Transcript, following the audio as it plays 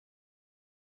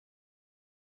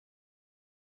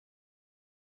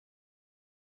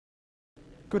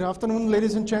Good afternoon,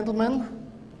 ladies and gentlemen.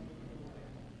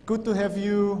 Good to have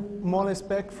you more or less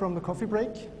back from the coffee break.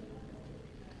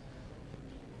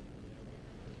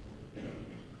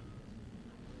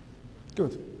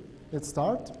 Good. Let's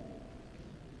start.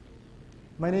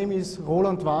 My name is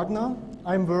Roland Wagner.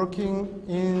 I'm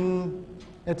working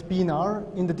at B&R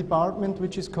in the department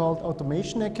which is called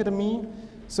Automation Academy.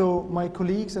 So my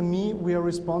colleagues and me, we are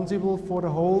responsible for the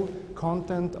whole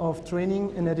content of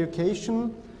training and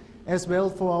education, as well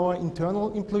for our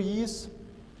internal employees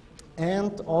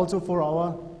and also for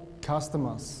our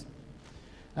customers.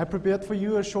 I prepared for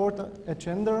you a short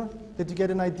agenda that you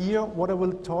get an idea what I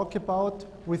will talk about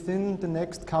within the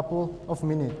next couple of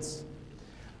minutes.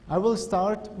 I will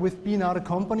start with B&R the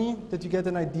company, that you get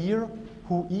an idea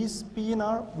who is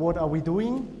B&R, what are we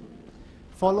doing,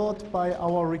 followed by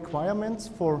our requirements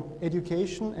for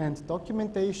education and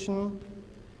documentation.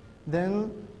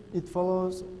 Then it's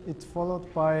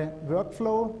followed by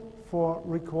workflow for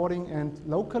recording and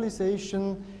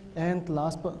localization, and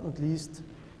last but not least,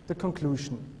 the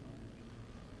conclusion.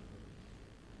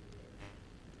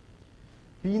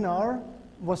 B&R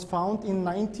was founded in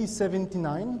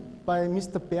 1979 by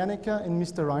Mr. Bernecker and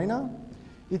Mr. Reiner.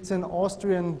 It's an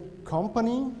Austrian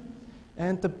company,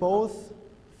 and the both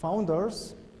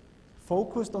founders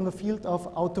focused on the field of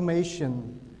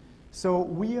automation. So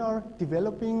we are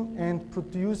developing and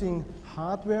producing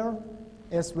hardware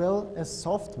as well as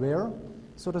software.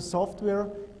 So the software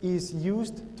is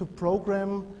used to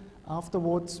program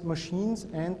afterwards machines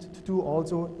and to do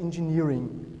also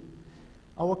engineering.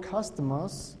 Our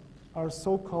customers are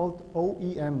so-called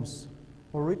OEMs,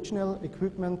 Original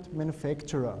Equipment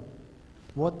Manufacturer.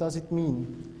 What does it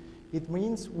mean? It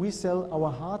means we sell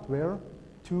our hardware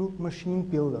to machine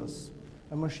builders.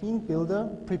 A machine builder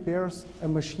prepares a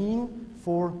machine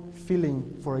for filling,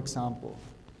 for example.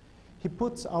 He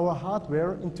puts our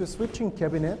hardware into a switching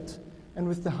cabinet, and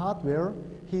with the hardware,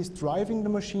 he is driving the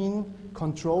machine,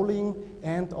 controlling,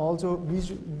 and also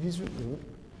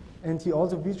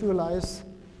visualize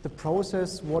the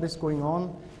process, what is going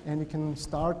on, and you can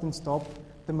start and stop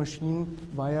the machine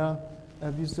via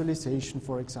a visualization,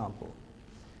 for example.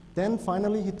 Then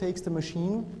finally, he takes the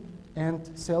machine and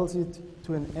sells it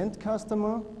to an end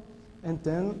customer. And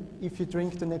then, if you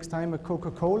drink the next time a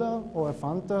Coca-Cola or a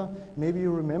Fanta, maybe you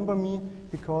remember me,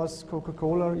 because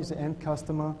Coca-Cola is an end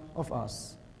customer of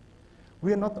us.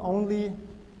 We are not only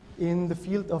in the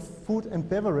field of food and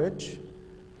beverage,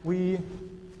 we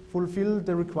fulfill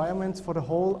the requirements for the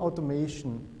whole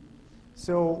automation.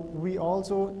 So we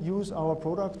also use our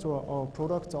products, or our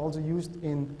products are also used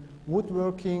in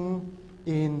woodworking,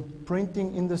 in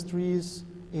printing industries,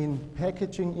 in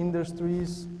packaging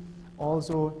industries,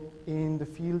 also in the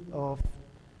field of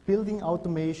building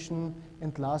automation,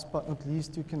 and last but not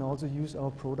least, you can also use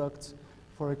our products,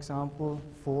 for example,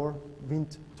 for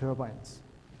wind turbines.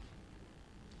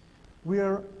 We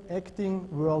are acting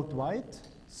worldwide,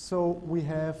 so we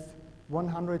have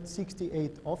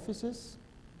 168 offices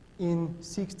in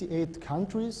 68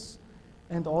 countries,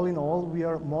 and all in all, we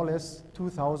are more or less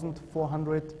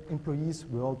 2,400 employees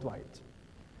worldwide.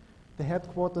 The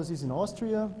headquarters is in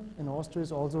Austria, and Austria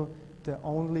is also the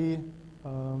only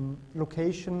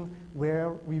location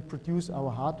where we produce our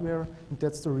hardware, and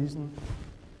that's the reason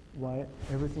why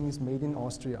everything is made in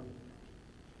Austria.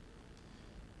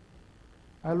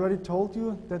 I already told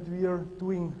you that we are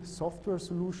doing software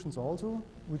solutions also,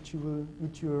 which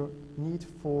you need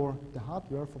for the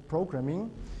hardware, for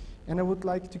programming. And I would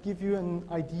like to give you an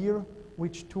idea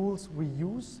which tools we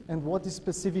use and what is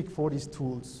specific for these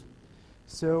tools.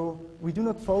 So we do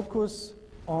not focus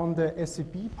on the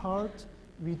SAP part.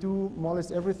 We do more or less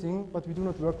everything, but we do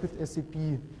not work with SAP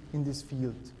in this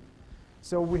field.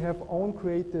 So we have own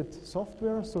created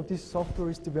software. So this software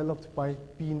is developed by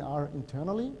B&R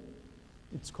internally.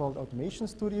 It's called Automation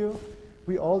Studio.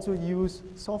 We also use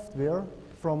software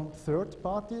from third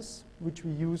parties, which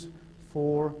we use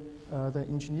for the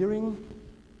engineering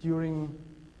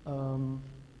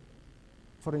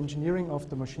for the engineering of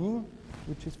the machine,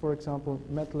 which is, for example,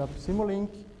 MATLAB Simulink,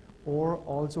 or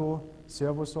also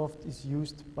Servosoft is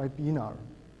used by B&R.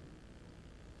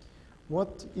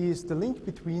 What is the link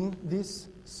between this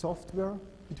software,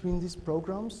 between these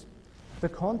programs? The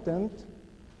content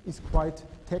is quite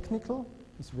technical,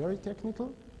 it's very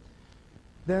technical.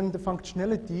 Then the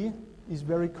functionality is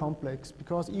very complex,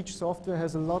 because each software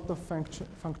has a lot of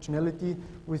functionality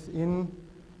within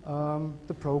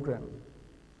the program.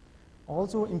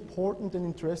 Also important and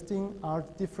interesting are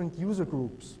the different user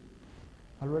groups.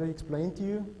 I already explained to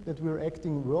you that we're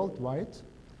acting worldwide.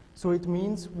 So it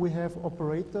means we have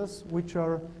operators which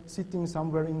are sitting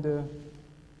somewhere in the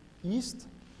east,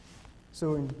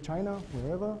 So in China,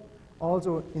 wherever,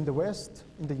 also in the West,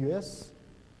 in the US,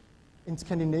 in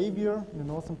Scandinavia, in the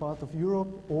northern part of Europe,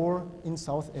 or in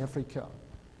South Africa.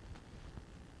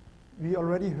 We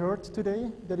already heard today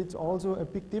that it's also a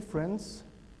big difference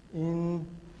in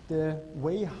the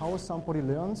way how somebody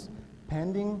learns,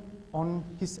 depending on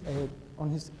his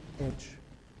edge.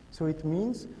 So it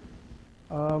means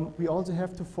we also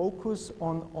have to focus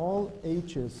on all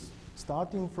ages,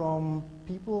 starting from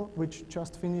people which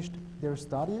just finished their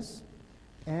studies,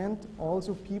 and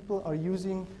also people are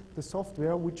using the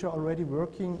software which are already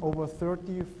working over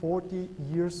 30, 40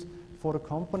 years for the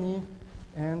company,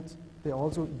 and they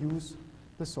also use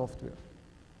the software.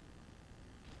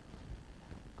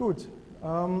 Good.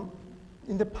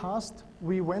 In the past,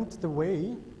 we went the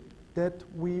way that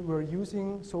we were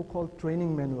using so-called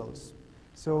training manuals.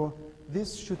 So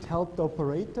this should help the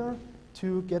operator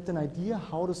to get an idea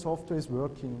how the software is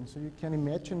working. So you can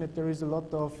imagine that there is a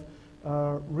lot of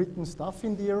written stuff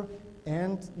in there,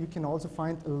 and you can also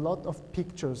find a lot of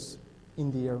pictures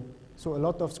in there. So a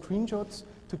lot of screenshots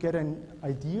to get an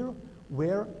idea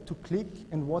where to click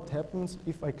and what happens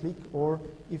if I click or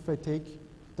if I take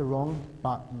the wrong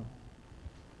button.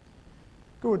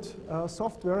 Good.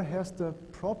 Software has the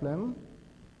problem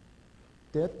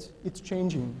that it's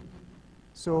changing.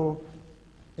 So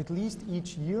at least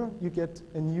each year you get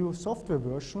a new software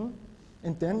version,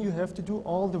 and then you have to do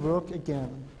all the work again.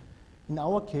 In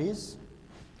our case,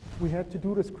 we had to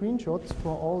do the screenshots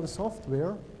for all the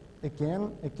software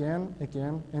again,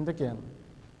 and again.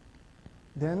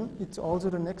 Then it's also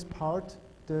the next part,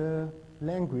 the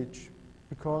language,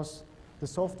 because the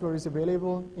software is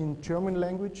available in German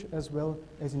language as well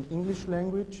as in English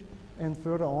language, and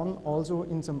further on also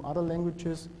in some other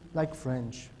languages like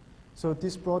French. So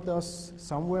this brought us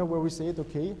somewhere where we said,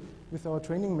 okay, with our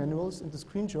training manuals and the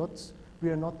screenshots, we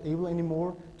are not able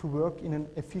anymore to work in an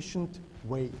efficient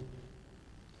way.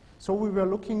 So we were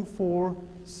looking for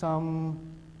some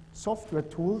software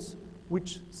tools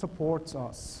which supports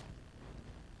us.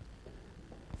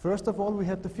 First of all, we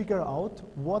had to figure out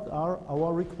what are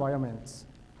our requirements.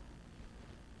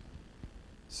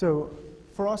 So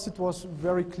for us, it was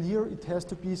very clear it has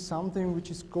to be something which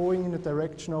is going in the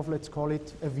direction of, let's call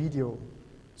it, a video.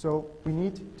 So we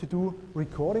need to do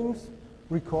recordings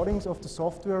of the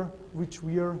software which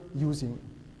we are using.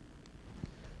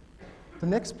 The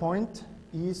next point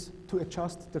is to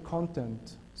adjust the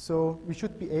content. So we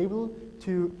should be able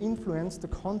to influence the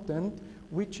content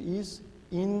which is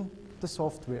in the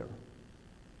software.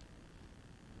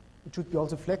 It should be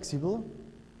also flexible,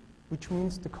 which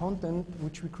means the content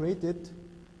which we created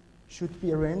should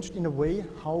be arranged in a way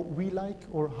how we like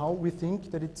or how we think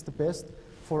that it's the best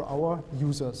for our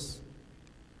users.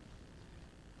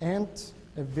 And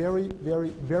a very, very,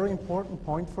 very important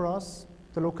point for us,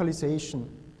 the localization.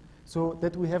 So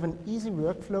that we have an easy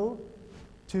workflow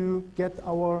to get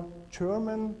our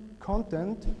German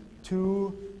content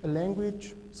to a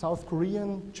language, South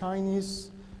Korean,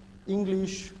 Chinese,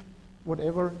 English,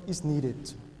 whatever is needed.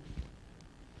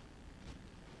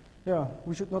 Yeah,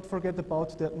 we should not forget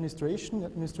about the administration.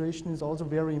 Administration is also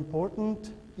very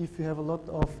important. If you have a lot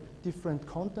of different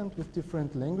content with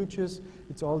different languages,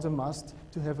 it's also a must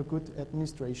to have a good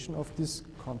administration of this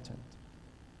content.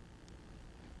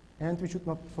 And we should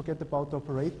not forget about the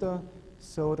operator,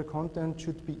 so the content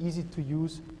should be easy to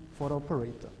use for the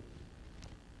operator.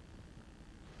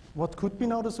 What could be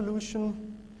now the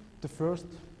solution? The first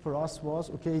for us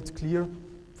was, okay, it's clear,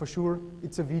 for sure,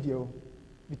 it's a video.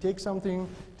 We take something,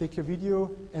 take a video,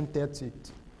 and that's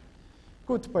it.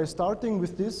 Good, by starting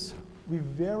with this, we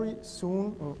very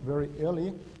soon, or very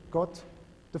early, got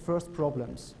the first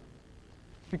problems.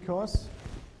 Because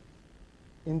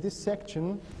in this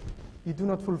section, we do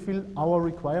not fulfill our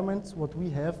requirements, what we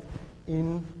have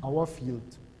in our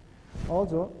field.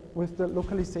 Also, with the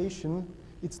localization,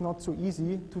 it's not so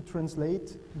easy to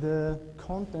translate the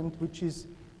content which is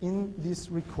in these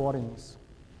recordings.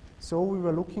 So we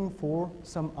were looking for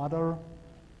some other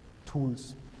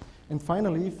tools. And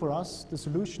finally, for us, the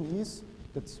solution is,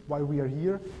 that's why we are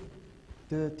here,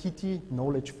 the TT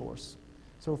Knowledge Force.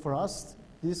 So for us,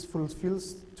 this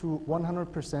fulfills to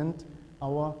 100%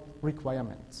 our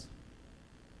requirements.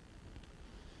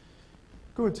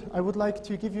 Good. I would like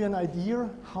to give you an idea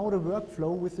how the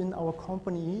workflow within our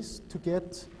company is to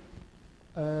get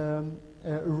a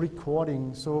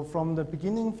recording. So from the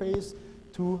beginning phase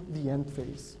to the end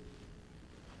phase.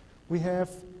 We have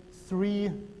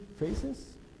 3 phases.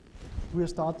 We are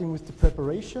starting with the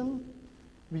preparation.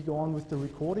 We go on with the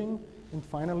recording. And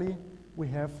finally, we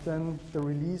have then the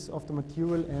release of the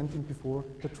material and before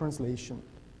the translation.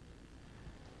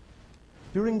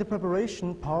 During the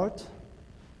preparation part,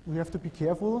 we have to be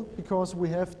careful because we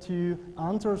have to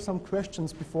answer some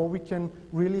questions before we can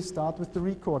really start with the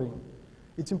recording.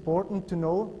 It's important to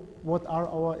know what are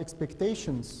our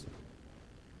expectations.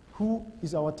 Who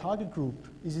is our target group?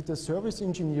 Is it a service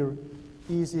engineer?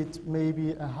 Is it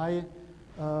maybe a high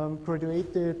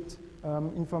graduated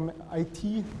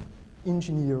IT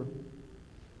engineer?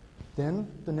 Then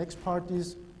the next part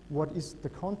is, what is the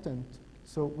content?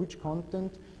 So which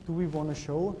content do we want to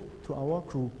show to our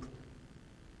group?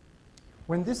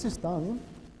 When this is done,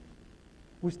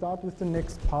 we start with the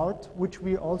next part, which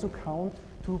we also count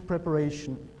to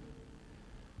preparation.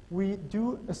 We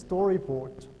do a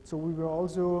storyboard. So we were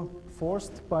also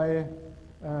forced by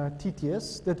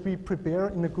TTS that we prepare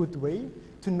in a good way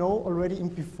to know already in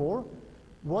before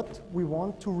what we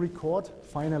want to record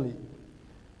finally.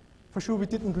 For sure, we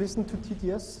didn't listen to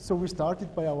TTS, so we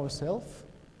started by ourselves.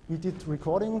 We did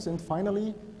recordings, and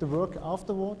finally, the work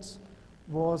afterwards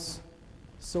was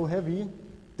so heavy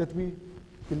that we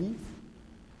believe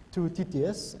to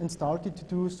TTS and started to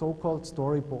do so-called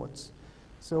storyboards.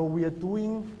 So we are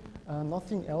doing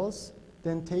nothing else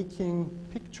than taking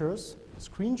pictures,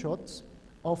 screenshots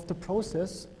of the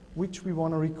process which we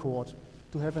want to record,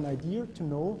 to have an idea, to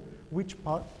know which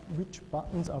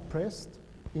buttons are pressed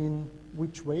in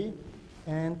which way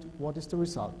and what is the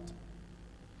result.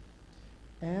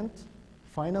 And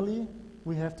finally,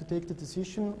 we have to take the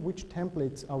decision which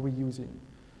templates are we using.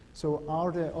 So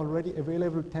are the already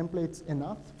available templates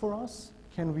enough for us?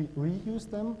 Can we reuse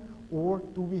them, or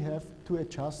do we have to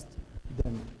adjust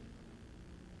them?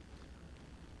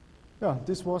 Yeah,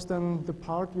 this was then the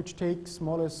part which takes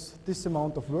more or less this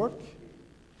amount of work.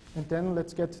 And then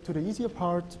let's get to the easier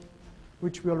part,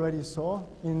 which we already saw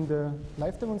in the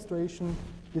live demonstration.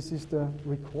 This is the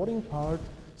recording part.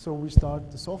 So we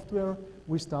start the software,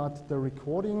 we start the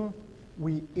recording,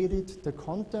 we edit the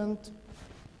content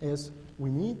as we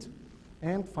need,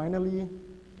 and finally,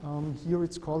 here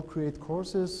it's called create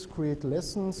courses, create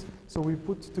lessons. So we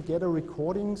put together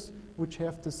recordings which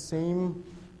have the same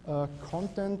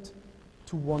content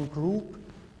to one group,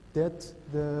 that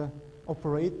the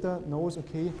operator knows,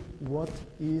 okay, what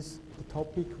is the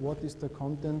topic, what is the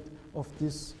content of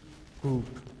this group.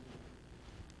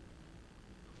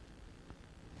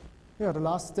 Yeah, the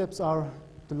last steps are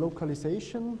the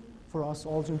localization. For us,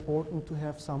 also important to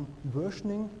have some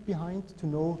versioning behind to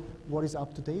know what is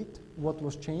up to date, what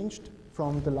was changed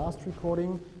from the last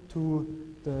recording to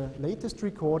the latest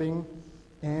recording,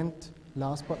 and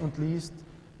last but not least,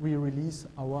 we release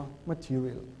our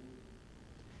material.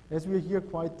 As we are here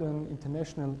quite an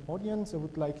international audience, I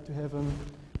would like to have a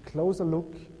closer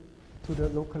look to the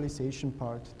localization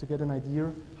part to get an idea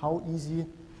how easy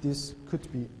this could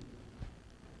be.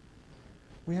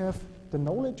 We have the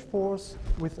knowledge force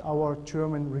with our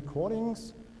German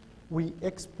recordings. We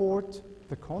export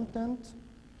the content.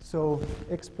 So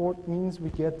export means we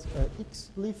get an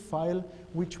XLIF file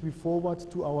which we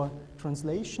forward to our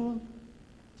translation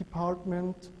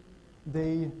department.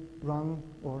 They run,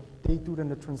 or they do then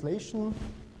the translation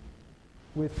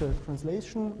with the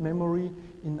translation memory.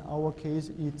 In our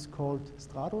case, it's called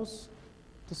Stratos,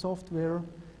 the software.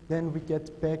 Then we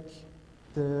get back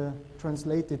the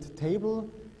translated table,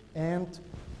 and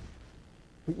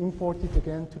we import it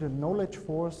again to the knowledge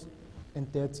force, and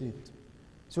that's it.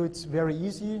 So it's very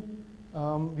easy.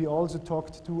 We also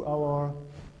talked to our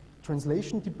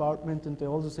translation department, and they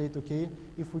also said, okay,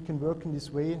 if we can work in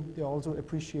this way, they also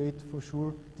appreciate for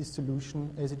sure this solution,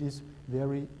 as it is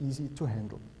very easy to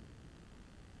handle.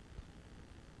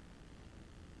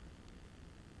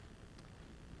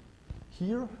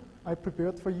 Here I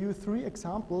prepared for you 3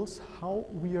 examples how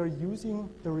we are using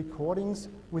the recordings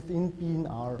within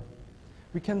B&R.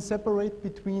 We can separate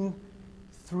between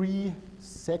 3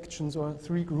 sections or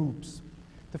 3 groups.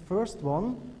 The first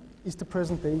one is the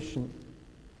presentation.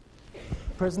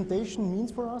 Presentation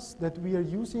means for us that we are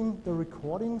using the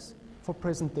recordings for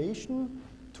presentation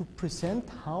to present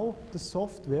how the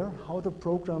software, how the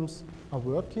programs are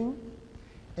working,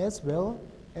 as well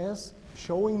as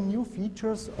showing new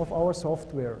features of our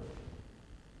software.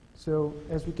 So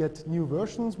as we get new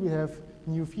versions, we have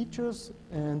new features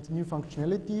and new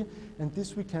functionality, and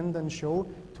this we can then show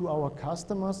to our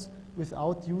customers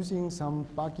without using some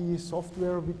buggy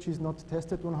software which is not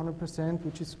tested 100%,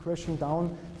 which is crashing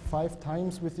down 5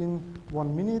 times within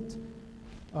 1 minute.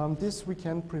 This we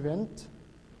can prevent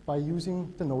by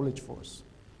using the knowledge force.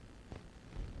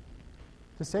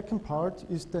 The second part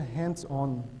is the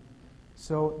hands-on.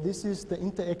 So this is the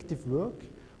interactive work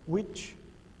which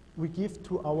we give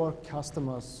to our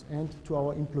customers and to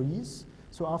our employees.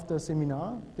 So after a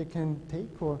seminar, they can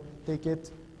take, or they get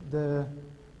the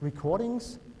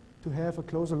recordings to have a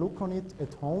closer look on it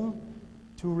at home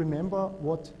to remember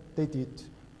what they did.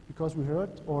 Because we heard,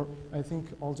 or I think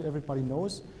also everybody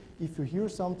knows, if you hear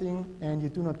something and you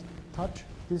do not touch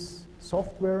this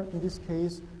software, in this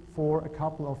case, for a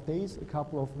couple of days, a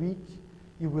couple of weeks,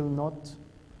 you will not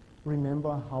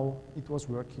remember how it was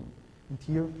working. And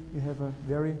here you have a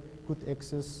very good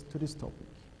access to this topic.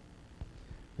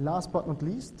 Last but not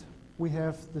least, we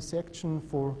have the section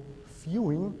for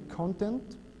viewing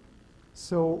content.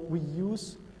 So we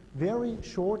use very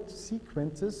short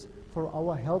sequences for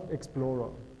our Help Explorer.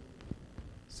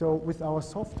 So with our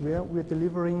software, we're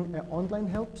delivering an online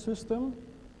help system.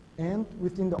 And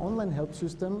within the online help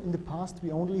system, in the past,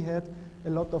 we only had a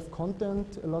lot of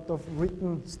content, a lot of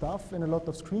written stuff, and a lot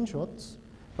of screenshots.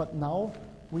 But now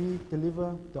we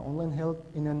deliver the online help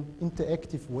in an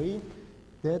interactive way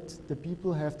that the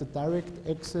people have the direct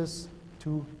access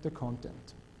to the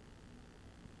content.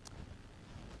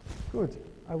 Good.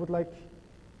 I would like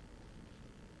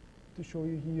to show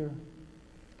you here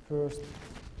first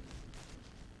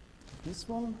this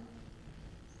one.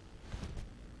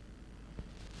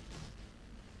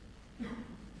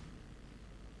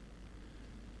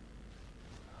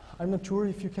 I'm not sure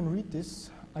if you can read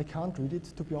this. I can't read it,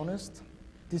 to be honest.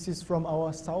 This is from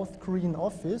our South Korean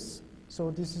office. So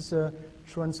this is a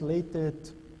translated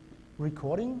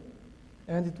recording,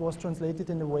 and it was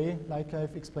translated in a way like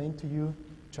I've explained to you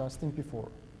just before.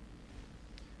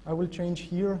 I will change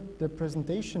here the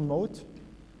presentation mode.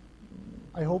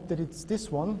 I hope that it's this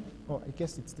one, or I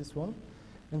guess it's this one,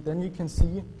 and then you can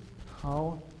see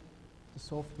how the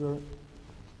software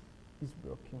is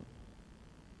working.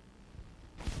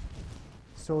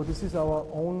 So this is our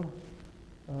own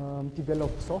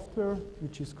developed software,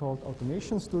 which is called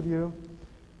Automation Studio.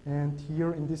 And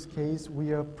here, in this case,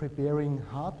 we are preparing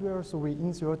hardware. So we're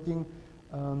inserting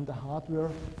the hardware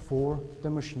for the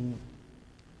machine.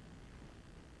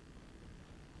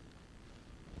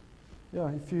 Yeah,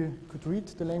 if you could read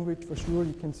the language, for sure,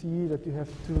 you can see that you have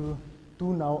to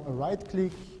do now a right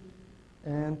click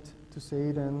and to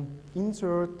say then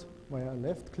insert via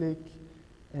left click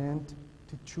and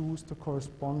to choose the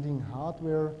corresponding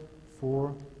hardware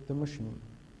for the machine.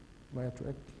 Via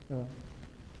drag,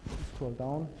 scroll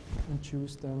down and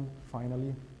choose then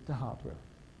finally the hardware.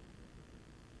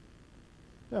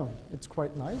 Yeah, it's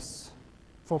quite nice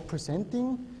for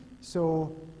presenting.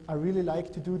 So I really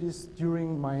like to do this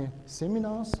during my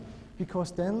seminars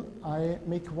because then I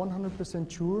make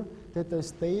 100% sure that I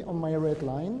stay on my red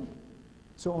line,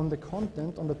 so on the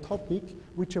content, on the topic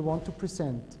which I want to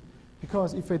present.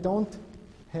 Because if I don't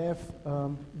have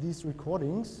these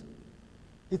recordings,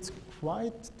 it's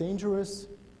quite dangerous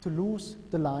to lose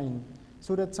the line.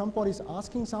 So that somebody is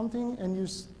asking something and you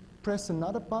press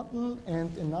another button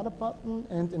and another button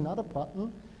and another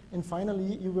button, and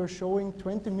finally you were showing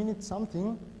 20 minutes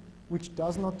something which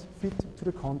does not fit to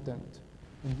the content.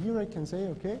 And here I can say,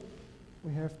 okay,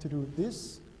 we have to do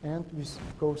this, and we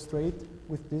go straight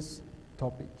with this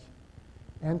topic.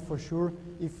 And for sure,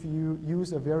 if you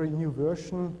use a very new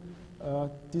version,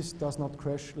 this does not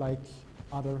crash like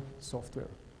other software.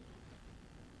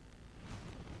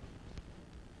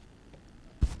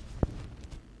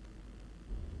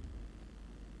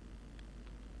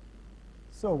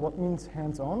 So what means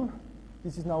hands-on?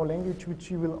 This is now a language which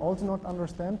you will also not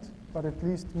understand, but at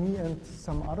least me and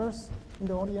some others in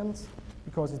the audience,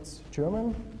 because it's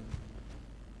German.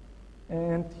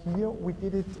 And here we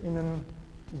did it in a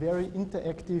very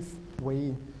interactive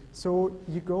way. So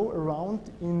you go around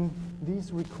in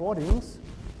these recordings,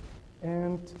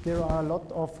 and there are a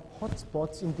lot of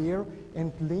hotspots in there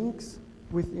and links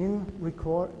within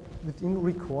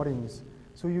recordings.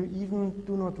 So you even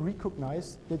do not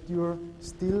recognize that you're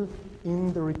still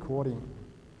in the recording.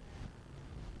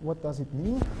 What does it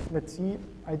mean? Let's see.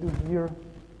 I do here,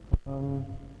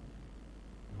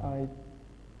 I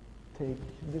take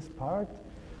this part.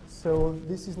 So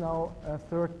this is now a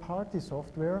third-party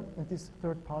software, and this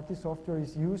third-party software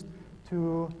is used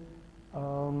to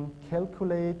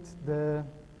calculate the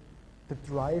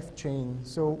drive chain.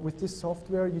 So with this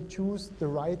software, you choose the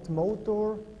right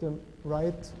motor, the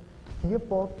right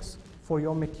gearbox for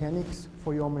your mechanics,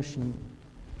 for your machine.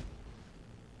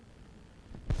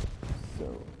 So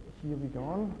here we go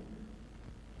on.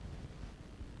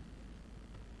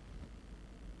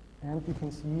 And you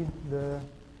can see the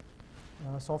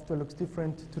software looks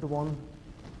different to the one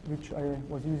which I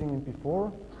was using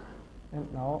before.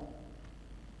 And now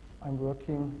I'm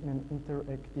working in an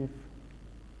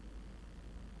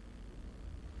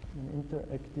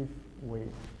interactive way.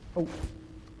 Oh,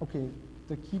 okay.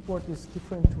 The keyboard is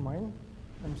different to mine.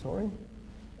 I'm sorry.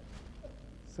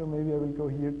 So maybe I will go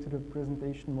here to the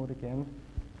presentation mode again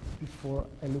before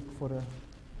I look for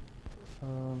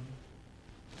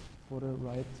the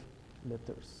right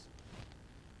letters.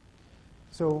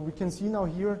 So we can see now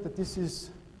here that this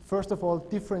is, first of all,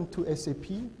 different to SAP,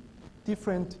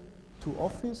 different to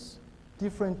Office,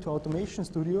 different to Automation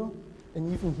Studio,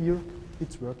 and even here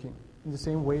it's working in the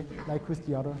same way like with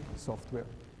the other software.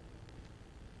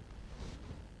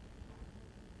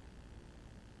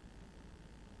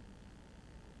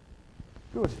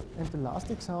 Good, and the last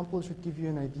example should give you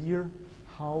an idea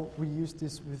how we use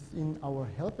this within our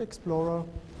Help Explorer.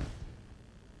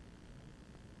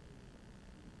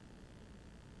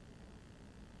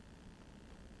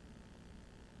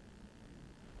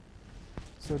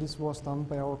 So this was done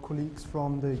by our colleagues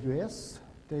from the US.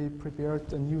 They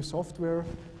prepared a new software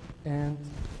and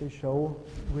they show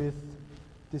with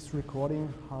this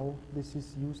recording how this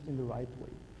is used in the right way.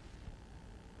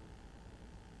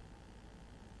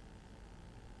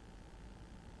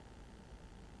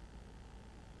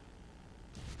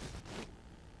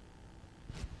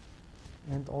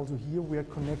 And also here we are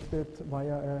connected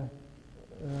via a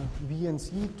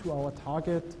VNC to our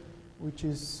target, which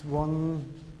is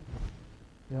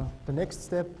the next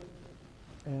step.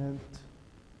 And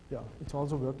yeah, it's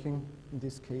also working in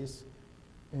this case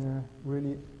in a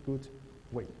really good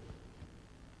way.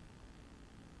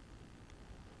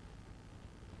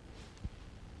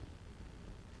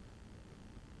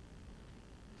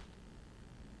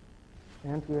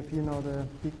 And we have here now the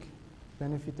big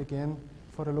benefit again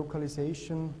for the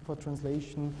localization, for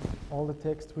translation. All the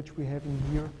text which we have in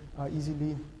here are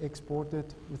easily exported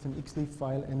with an XLIF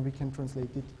file, and we can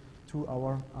translate it to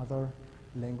our other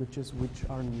languages which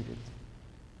are needed.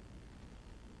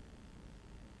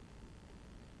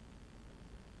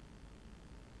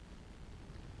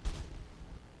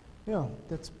 Yeah,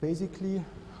 that's basically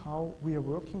how we are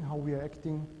working, how we are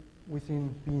acting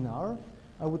within BNR.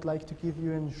 I would like to give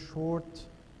you a short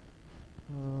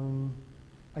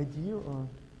idea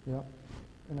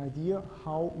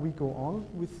how we go on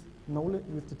with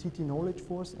the TT Knowledge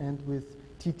Force and with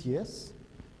TTS.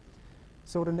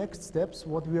 So the next steps,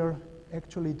 what we are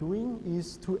actually doing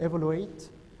is to evaluate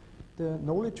the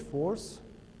knowledge force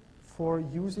for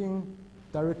using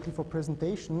directly for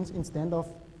presentations instead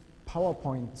of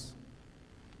PowerPoints.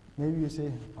 Maybe you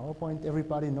say, PowerPoint,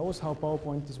 everybody knows how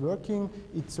PowerPoint is working,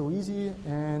 it's so easy,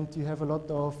 and you have a lot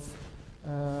of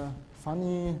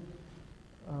funny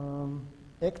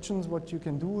actions what you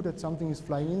can do, that something is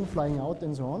flying in, flying out,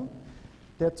 and so on.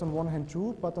 That's on one hand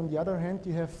true, but on the other hand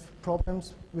you have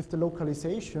problems with the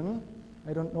localization.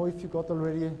 I don't know if you got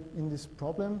already in this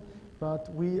problem,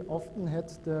 but we often had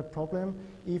the problem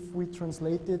if we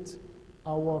translated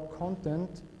our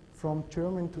content from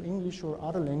German to English or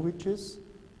other languages,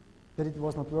 that it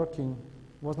was not working.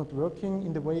 It was not working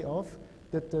in the way of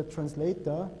that the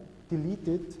translator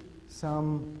deleted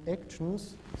some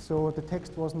actions, so the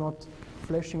text was not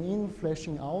flashing in,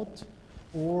 flashing out,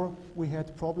 or we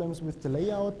had problems with the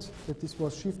layout, that this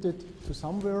was shifted to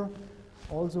somewhere.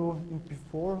 Also,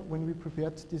 before, when we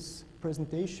prepared this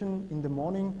presentation in the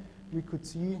morning, we could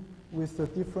see with a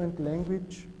different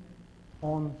language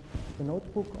on the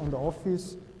notebook, on the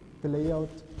Office, the layout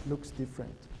looks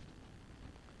different.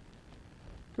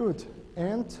 Good,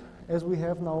 and as we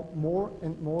have now more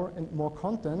and more and more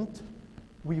content,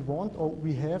 we want, or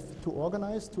we have to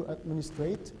organize, to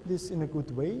administrate this in a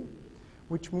good way,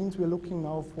 which means we're looking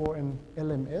now for an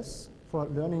LMS, for a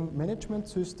learning management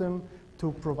system,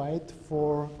 to provide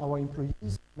for our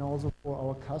employees and also for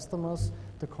our customers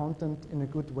the content in a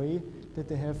good way, that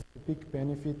they have a big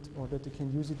benefit, or that they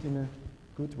can use it in a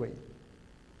good way.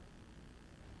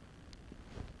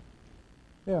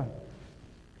 Yeah,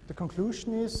 the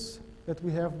conclusion is that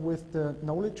we have with the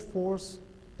knowledge force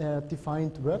a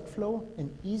defined workflow, an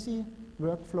easy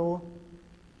workflow.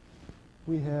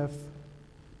 We have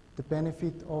the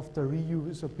benefit of the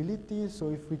reusability, so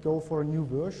if we go for a new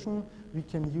version, we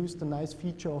can use the nice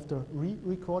feature of the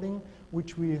re-recording,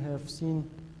 which we have seen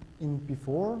in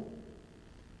before.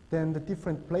 Then the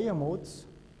different player modes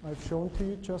I've shown to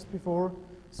you just before,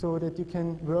 so that you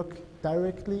can work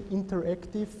directly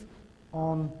interactive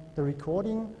on the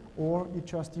recording, or you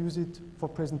just use it for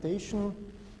presentation.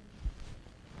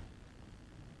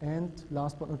 And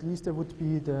last but not least, there would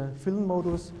be the film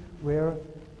modus, where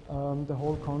the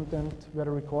whole content, where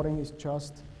the recording is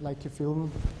just like a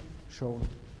film shown.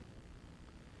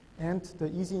 And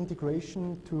the easy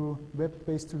integration to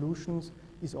web-based solutions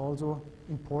is also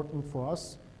important for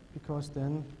us, because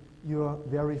then you are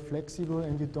very flexible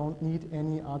and you don't need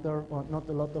any other, or not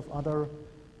a lot of other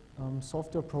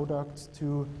software products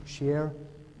to share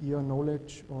your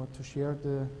knowledge or to share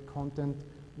the content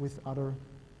with other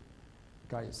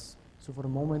guys. So for the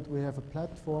moment, we have a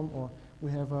platform, or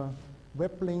we have a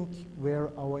web link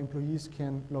where our employees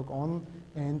can log on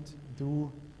and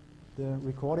do the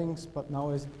recordings, but now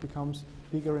as it becomes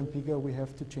bigger and bigger, we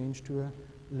have to change to a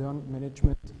learn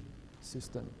management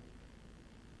system.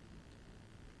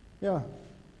 Yeah,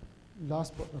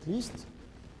 last but not least,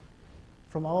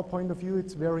 from our point of view,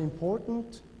 it's very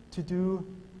important to do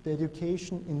the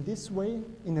education in this way,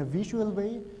 in a visual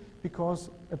way, because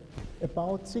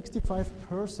about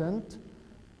 65%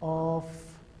 of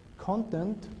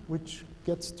content which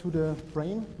gets to the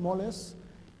brain, more or less,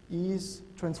 is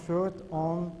transferred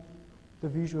on the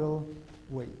visual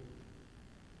way.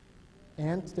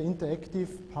 And the interactive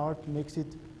part makes it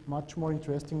much more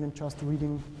interesting than just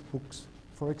reading books,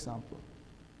 for example.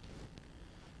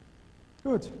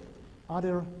 Good. Are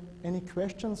there any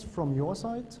questions from your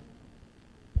side?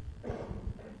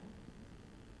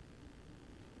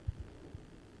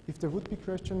 If there would be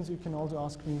questions, you can also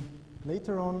ask me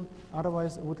later on.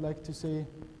 Otherwise, I would like to say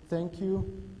thank you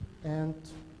and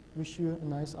wish you a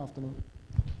nice afternoon.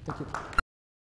 Thank you.